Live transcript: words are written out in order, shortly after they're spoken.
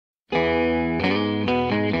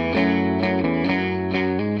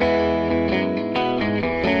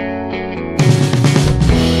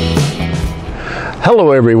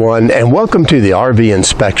Hello everyone, and welcome to the RV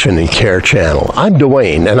Inspection and Care channel. I'm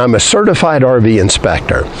Dwayne, and I'm a certified RV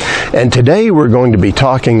inspector. And today we're going to be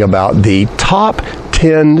talking about the top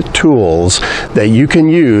 10 tools that you can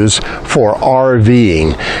use for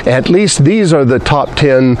RVing. At least these are the top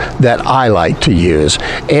 10 that I like to use.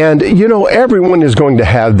 And you know, everyone is going to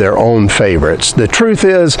have their own favorites. The truth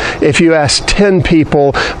is, if you ask 10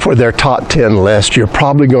 people for their top 10 list, you're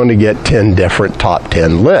probably going to get 10 different top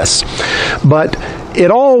 10 lists. But it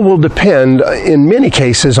all will depend in many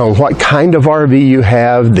cases on what kind of RV you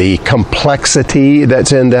have, the complexity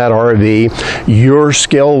that's in that RV, your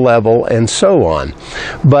skill level, and so on.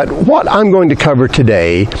 But what I'm going to cover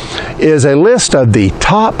today is a list of the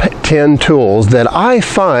top 10 tools that I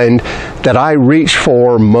find that I reach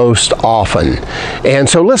for most often. And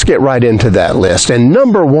so let's get right into that list. And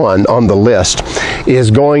number one on the list is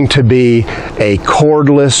going to be a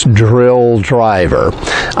cordless drill driver.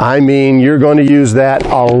 I mean, you're going to use that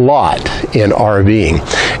a lot in RVing.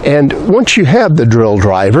 And once you have the drill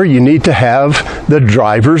driver, you need to have the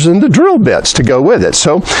drivers and the drill bits to go with it.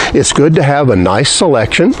 So it's good to have a nice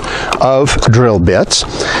selection of drill bits,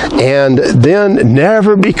 and then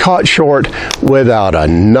never be caught short without a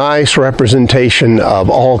nice representation of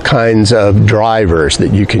all kinds of drivers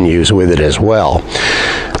that you can use with it as well.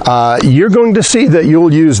 You're going to see that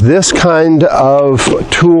you'll use this kind of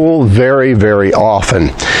tool very, very often.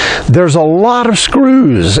 There's a lot of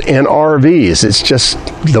screws in RVs. It's just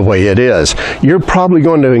the way it is. You're probably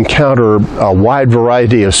going to encounter a wide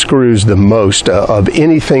variety of screws, the most of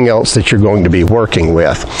anything else that you're going to be working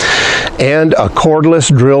with. And a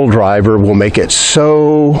cordless drill driver will make it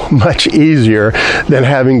so much easier than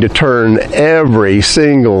having to turn every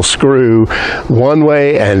single screw one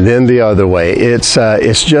way and then the other way.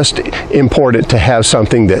 It's just important to have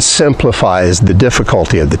something that simplifies the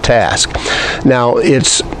difficulty of the task. Now,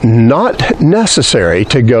 it's not necessary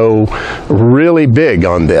to go really big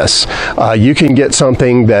on this. You can get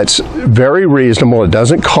something that's very reasonable. It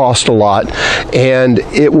doesn't cost a lot, and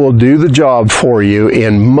it will do the job for you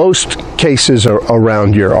in most cases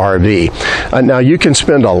around your RV. Now, you can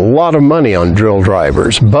spend a lot of money on drill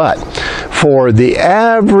drivers, but for the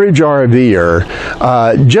average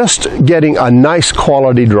RVer, just getting a nice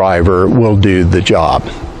quality driver will do the job.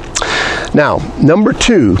 Now, number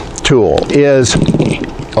two tool is,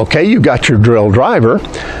 okay, you got your drill driver,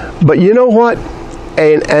 but you know what?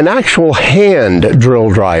 An actual hand drill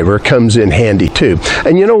driver comes in handy too.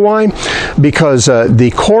 And you know why? Because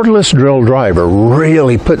the cordless drill driver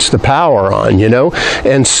really puts the power on, you know.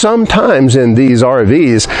 And sometimes in these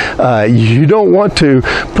RVs, you don't want to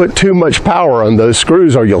put too much power on those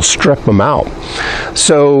screws or you'll strip them out.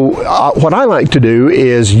 So what I like to do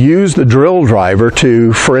is use the drill driver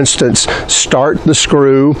to, for instance, start the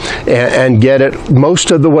screw and get it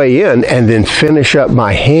most of the way in, and then finish up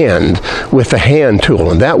my hand with the hand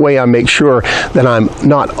tool. And that way I make sure that I'm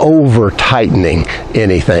not over tightening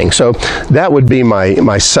anything. So that would be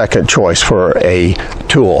my second choice for a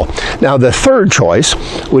tool. Now, the third choice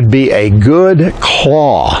would be a good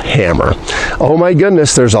claw hammer. Oh my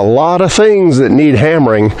goodness, there's a lot of things that need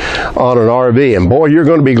hammering on an RV, and boy, you're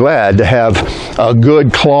going to be glad to have a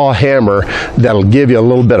good claw hammer that'll give you a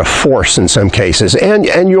little bit of force in some cases.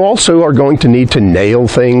 And you also are going to need to nail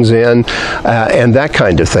things in and that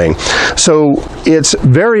kind of thing. So it's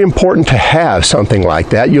very important to have something like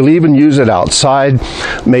that. You'll even use it outside,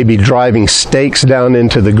 maybe driving stakes down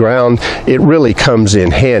into the ground. It really comes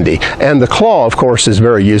in handy. And the claw, of course, is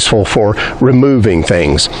very useful for removing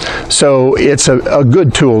things. So it's a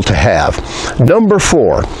good tool to have. Number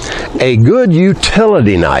four, a good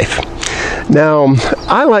utility knife. Now,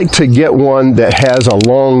 I like to get one that has a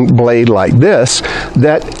long blade like this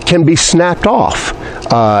that can be snapped off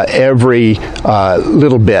every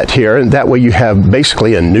little bit here, and that way you have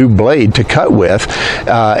basically a new blade to cut with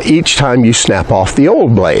each time you snap off the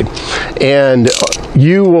old blade. And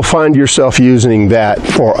you will find yourself using that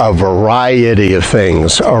for a variety of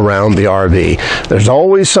things around the RV. There's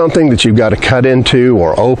always something that you've got to cut into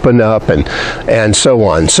or open up and so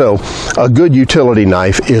on. So a good utility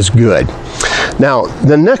knife is good. Now,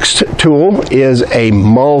 the next tool is a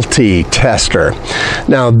multi-tester.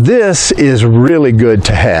 Now, this is really good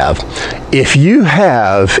to have. If you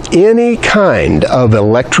have any kind of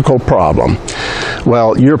electrical problem,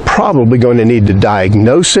 well, you're probably going to need to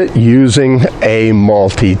diagnose it using a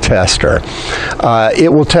multi-tester.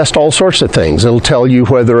 It will test all sorts of things. It'll tell you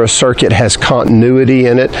whether a circuit has continuity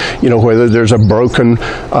in it, you know, whether there's a broken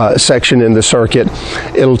section in the circuit.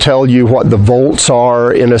 It'll tell you what the volts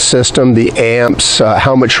are in a system, the amps amps,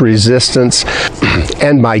 how much resistance.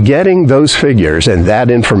 And by getting those figures and that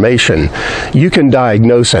information, you can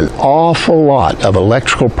diagnose an awful lot of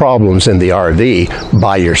electrical problems in the RV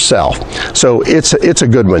by yourself. So it's a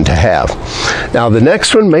good one to have. Now the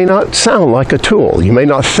next one may not sound like a tool. You may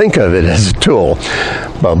not think of it as a tool,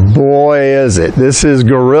 but boy is it. This is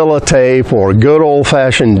Gorilla Tape or good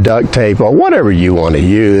old-fashioned duct tape or whatever you want to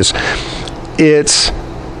use. It's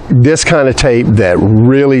this kind of tape that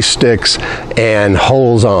really sticks and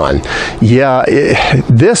holds on. Yeah,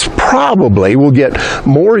 this probably will get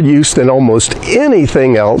more use than almost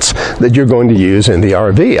anything else that you're going to use in the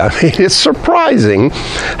RV. I mean, it's surprising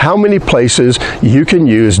how many places you can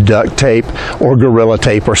use duct tape or Gorilla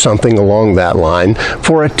Tape or something along that line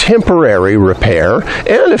for a temporary repair.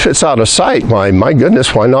 And if it's out of sight, my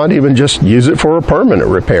goodness, why not even just use it for a permanent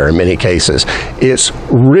repair in many cases? It's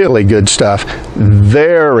really good stuff.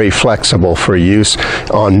 Very flexible for use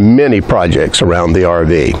on many projects around the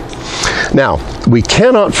RV. Now, we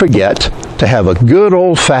cannot forget to have a good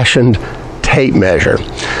old-fashioned tape measure.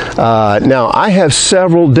 Now, I have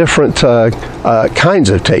several different kinds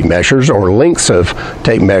of tape measures or lengths of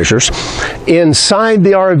tape measures. Inside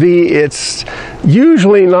the RV, it's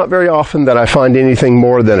usually not very often that I find anything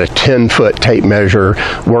more than a 10-foot tape measure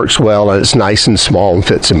works well, and it's nice and small and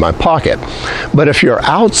fits in my pocket. But if you're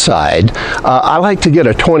outside, I like to get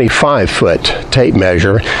a 25-foot tape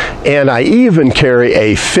measure, and I even carry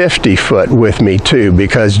a 50-foot with me too,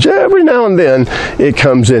 because every now and then it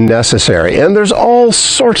comes in necessary. And there's all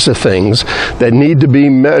sorts of things that need to be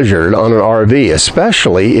measured on an RV,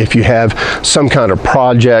 especially if you have some kind of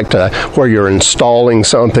project where you're installing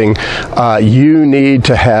something. You need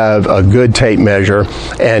to have a good tape measure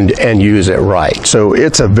and use it right. So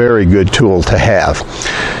it's a very good tool to have.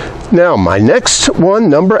 Now, my next one,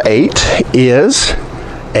 number 8, is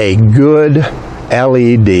a good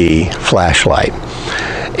LED flashlight.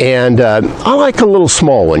 And I like a little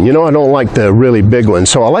small one. You know, I don't like the really big one,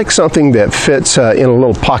 so I like something that fits in a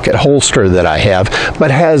little pocket holster that I have, but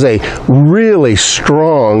has a really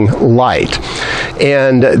strong light.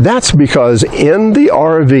 And that's because in the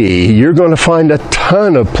RV, you're going to find a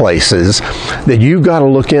ton of places that you've got to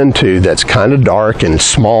look into that's kind of dark and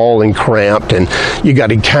small and cramped, and you got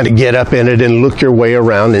to kind of get up in it and look your way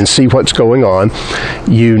around and see what's going on.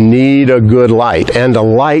 You need a good light, and a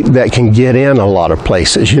light that can get in a lot of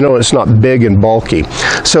places. You know, it's not big and bulky.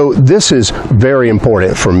 So this is very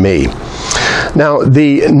important for me. Now,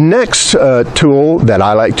 the next tool that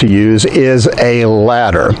I like to use is a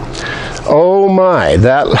ladder. Oh my,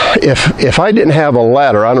 that if I didn't have a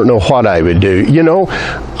ladder, I don't know what I would do. You know,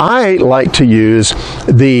 I like to use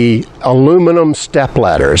the aluminum step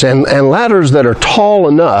ladders and ladders that are tall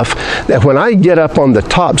enough that when I get up on the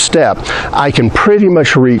top step, I can pretty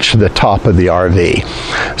much reach the top of the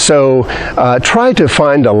RV. So try to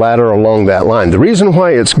find a ladder along that line. The reason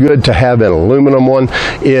why it's good to have an aluminum one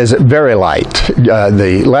is very light.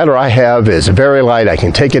 The ladder I have is very light. I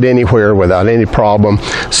can take it anywhere without any problem,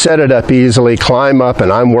 set it up easily, climb up,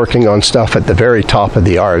 and I'm working on stuff at the very top of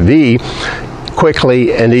the RV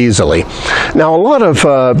quickly and easily. Now, a lot of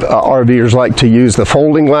RVers like to use the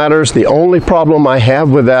folding ladders. The only problem I have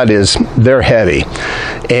with that is they're heavy,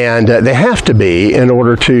 and they have to be in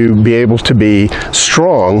order to be able to be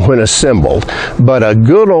strong when assembled. But a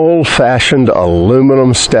good old-fashioned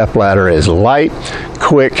aluminum step ladder is light,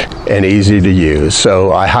 quick, and easy to use,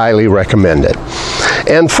 so I highly recommend it.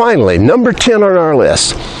 And finally, number 10 on our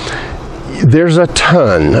list. There's a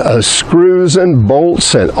ton of screws and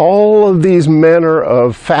bolts and all of these manner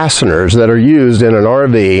of fasteners that are used in an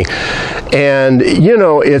RV. And, you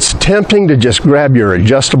know, it's tempting to just grab your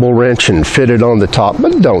adjustable wrench and fit it on the top,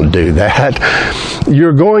 but don't do that.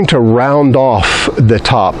 You're going to round off the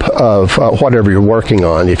top of whatever you're working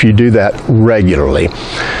on if you do that regularly.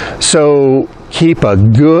 So keep a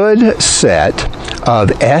good set of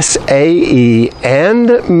SAE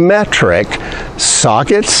and metric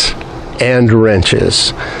sockets and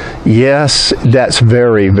wrenches. Yes, that's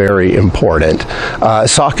very, very important.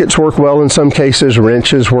 Sockets work well in some cases,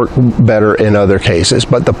 wrenches work better in other cases.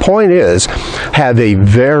 But the point is, have a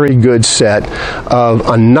very good set of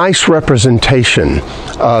a nice representation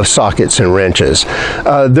of sockets and wrenches.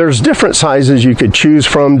 There's different sizes you could choose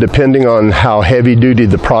from depending on how heavy duty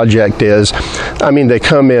the project is. I mean, they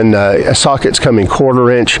come in, sockets come in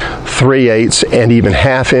 1/4 inch, 3/8, and even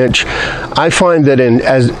 1/2 inch. I find that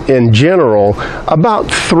in general, about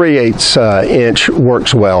 3 3/8 inch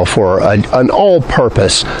works well for an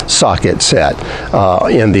all-purpose socket set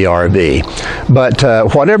in the RV. But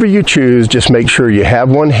whatever you choose, just make sure you have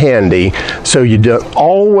one handy so you don't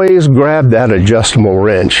always grab that adjustable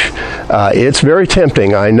wrench. It's very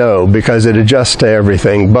tempting, I know, because it adjusts to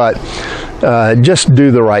everything, but just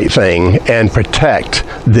do the right thing and protect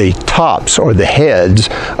the tops or the heads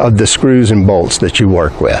of the screws and bolts that you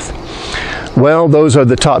work with. Well, those are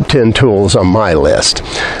the top 10 tools on my list.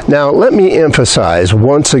 Now, let me emphasize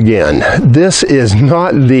once again, this is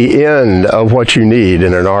not the end of what you need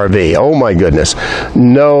in an RV. Oh my goodness.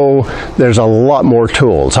 No, there's a lot more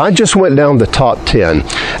tools. I just went down the top 10,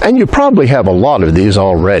 and you probably have a lot of these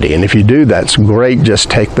already, and if you do, that's great. Just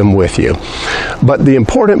take them with you. But the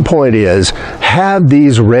important point is, have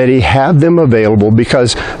these ready, have them available,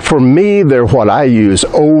 because for me, they're what I use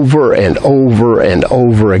over and over and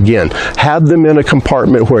over again. Have them in a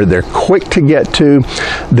compartment where they're quick to get to,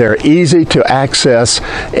 they're easy to access,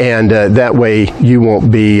 and that way you won't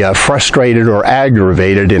be frustrated or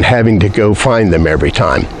aggravated in having to go find them every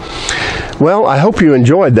time. Well, I hope you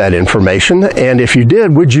enjoyed that information, and if you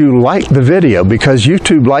did, would you like the video? Because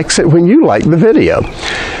YouTube likes it when you like the video.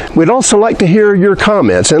 We'd also like to hear your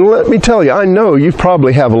comments, and let me tell you, I know you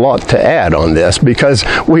probably have a lot to add on this because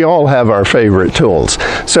we all have our favorite tools.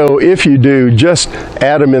 So if you do, just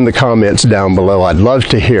add them in the comments down below. I'd love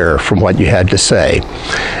to hear from what you had to say.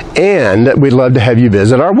 And we'd love to have you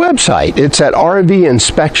visit our website. It's at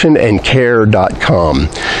rvinspectionandcare.com.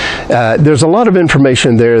 There's a lot of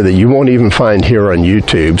information there that you won't even find here on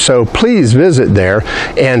YouTube. So please visit there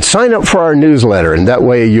and sign up for our newsletter, and that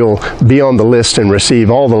way you'll be on the list and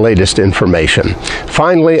receive all the latest information.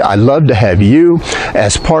 Finally, I'd love to have you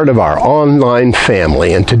as part of our online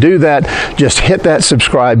family, and to do that, just hit that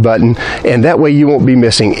subscribe button, and that way you won't be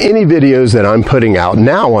missing any videos that I'm putting out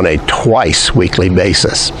now on a twice weekly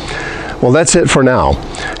basis. Well, that's it for now.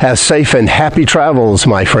 Have safe and happy travels,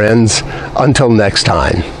 my friends. Until next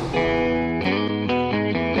time.